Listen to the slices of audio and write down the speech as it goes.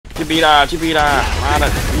去 B 啦，去 B 啦，妈的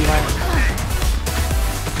 ，B 麦。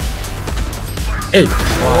哎，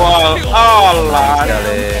哇啊啦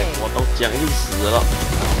嘞，我都讲硬死了。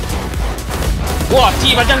哇，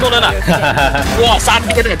鸡巴这样多人啊！哇，3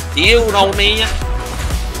邊人，屌老味啊！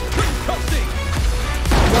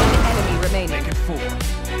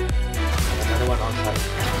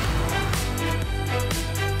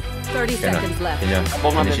 30 seconds left.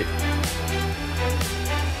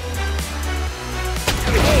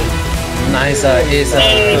 Nice ace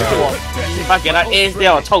他给他 ace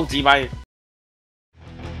掉，臭鸡巴！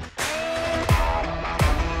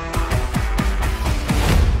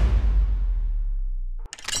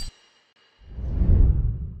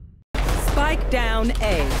 Spike down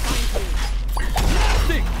A.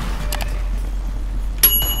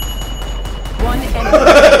 One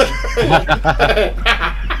enemy.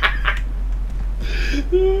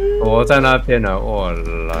 我在那边呢，我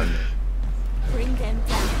烂。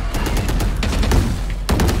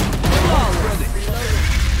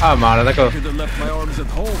啊妈的，那个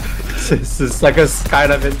是那个 Sky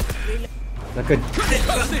那边，那个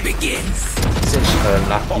很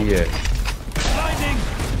lucky 耶。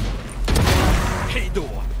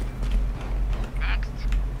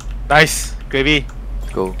Nice, gravy.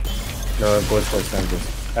 Go. No, both for example.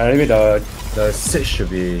 Anyway, the 6 should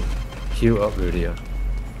be healed up already. I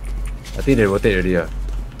think they rotate already. One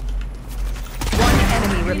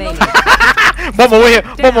enemy remaining. 摸摸位，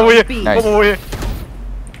摸摸位，摸摸位，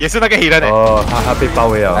也是那个黑人的。哦，他被包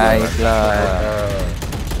围了。Nice 啦。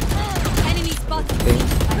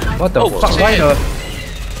What the fuck? Why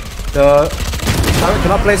the target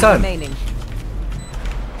cannot place on?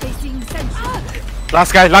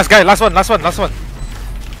 Last guy, last guy, last one. Last one,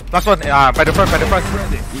 by the front.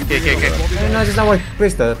 Okay. No, just now I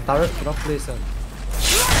place the turret cannot place on.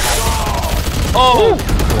 Oh!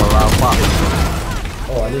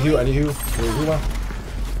 Oh, I need heal. You heal 吗？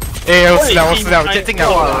哎，我死了，接近了。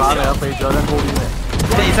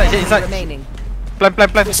Inside.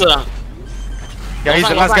 Plan. 不是啊。 Yeah, he's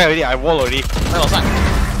the last guy already. I wall already. 在楼上。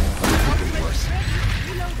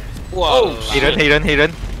哇！黑人。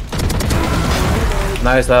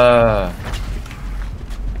 Nice 啦。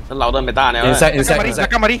这老的没大呢。Inside.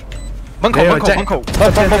 干嘛的？门口。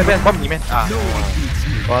bomb 里面啊。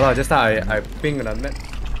完了，just now I ping the map.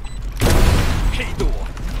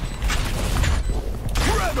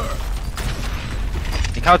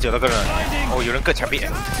 你看到9个人，哦，有人搁墙壁。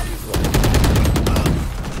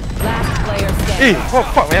哎，我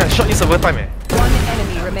fuck man, shot in server time. One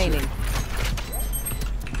enemy remaining.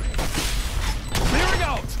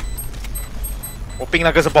 我冰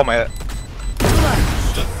那个是 bomb 来的。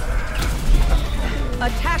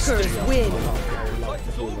 Attackers win.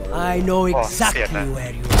 I know exactly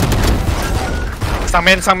where you are. 上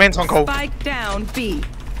面窗口。 Spike down B.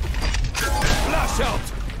 Flash out.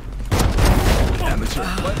 My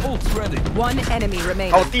ult's ready. One enemy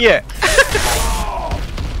remaining. 好低耶！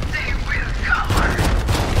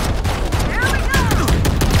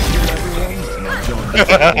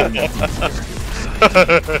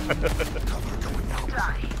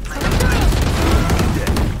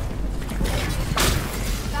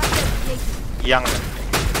一样的，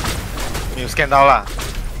没有 scan 到啦。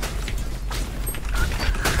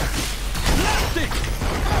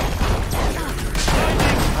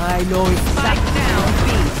 I know exactly. Down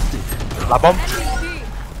B. 拉 bomb。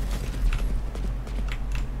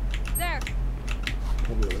 There.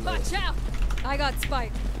 Watch out! I got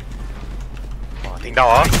spike. 哇，听到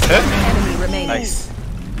啊 Enemy remaining. ！Nice。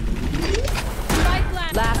 Spike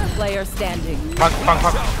plant. Last player standing. 放。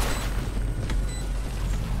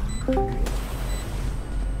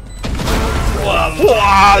哇，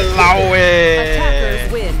老诶 Attackers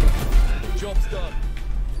win. Job's done.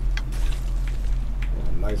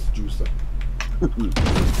 Nice juice.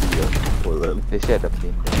 They share the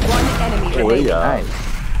plane. One enemy remaining. Nice.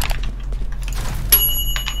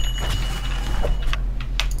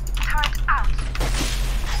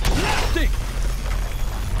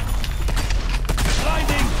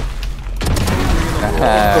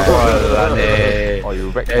 Oh,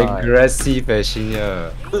 you wrecked aggressive fashion.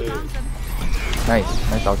 Nice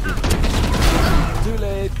ulti. Too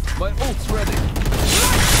late. My ult's ready.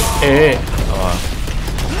 Hey.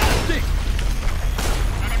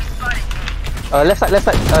 Left side.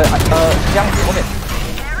 Yang 后面。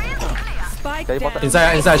 Spike Dari down. bottom.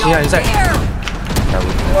 Inside.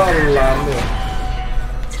 哇，蓝的。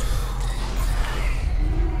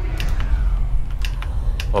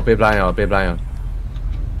我被 blind 了。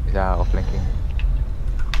 Yeah, off flanking.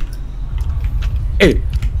 哎。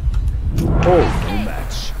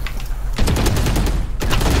Match.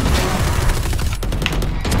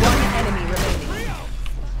 One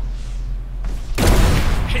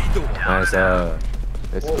Nice.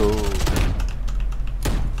 Let's go.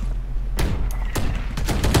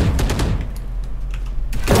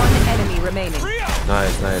 One enemy remaining.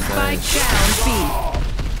 Nice. Spike down B.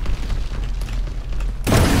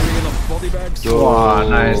 Wow,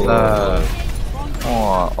 nice.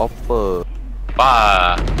 Oh, offer.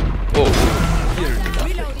 Bah. Oh.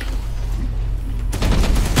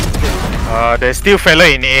 There's still fella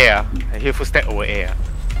in A. I hear footstep over A.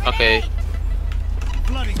 Okay.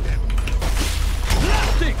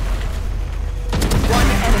 One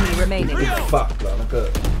enemy remaining. Fuck 了那个。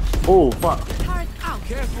 Oh fuck.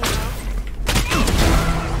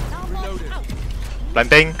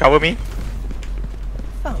 Planting, cover me.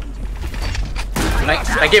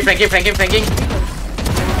 Flanking.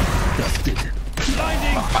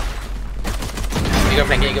 You go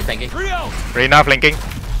flanking. Reyna flanking.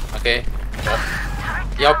 Okay.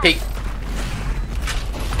 Your pick.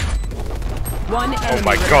 One enemy Oh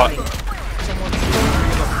my god.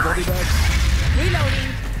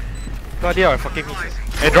 remaining. God damn, I fucking miss it.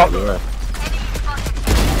 Hey, drop.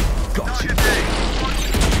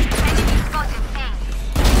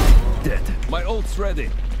 Dead. My ult's ready.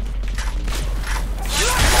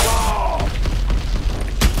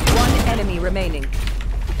 One enemy remaining.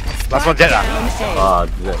 Last one jet. Ah,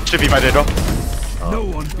 that. Should be my dead drop. No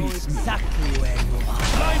one beats me. Exactly where you are.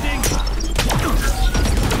 Blinding.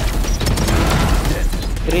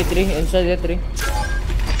 3 inside there 3.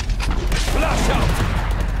 Flash out.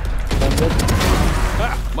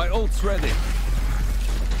 My ult's ready.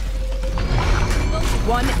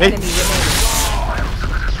 One enemy remaining.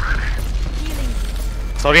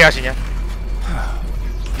 Sorry, Ashinya.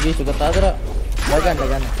 Hindi sugat adra.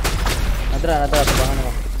 Dagan. Adra tabangan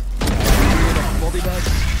mo. Body bag.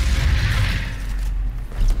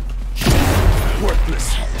 Worthless.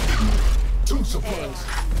 Two supplies.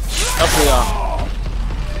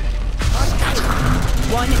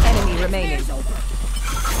 One enemy remaining.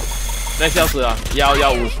 3小时啊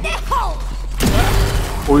，150。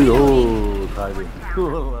Oh yo, timing.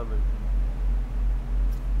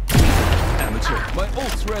 Amateur. My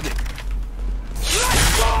ult's ready.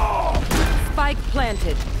 Spike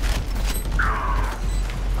planted.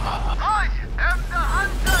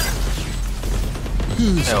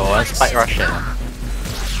我 spike rush 了。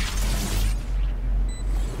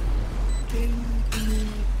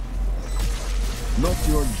 Not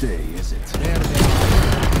your day, is it?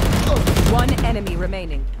 One enemy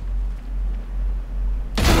remaining.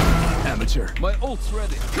 Amateur. My ult's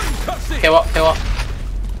ready. Concussing. K-walk.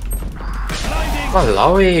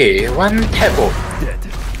 Walao eh, one tap 喎。 Dead.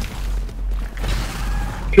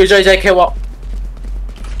 Q 仔 K-walk。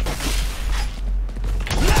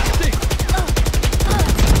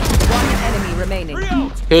 One enemy remaining.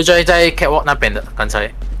 Q 仔在 K-walk 那边的，刚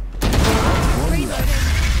才。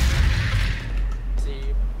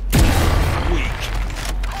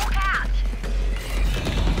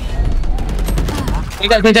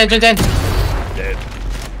中间。 Dead.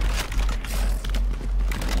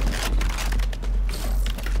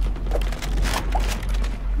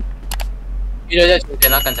 Q 仔在中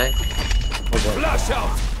间啦，刚才。 Flash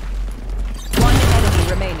out. One enemy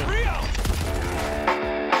remaining.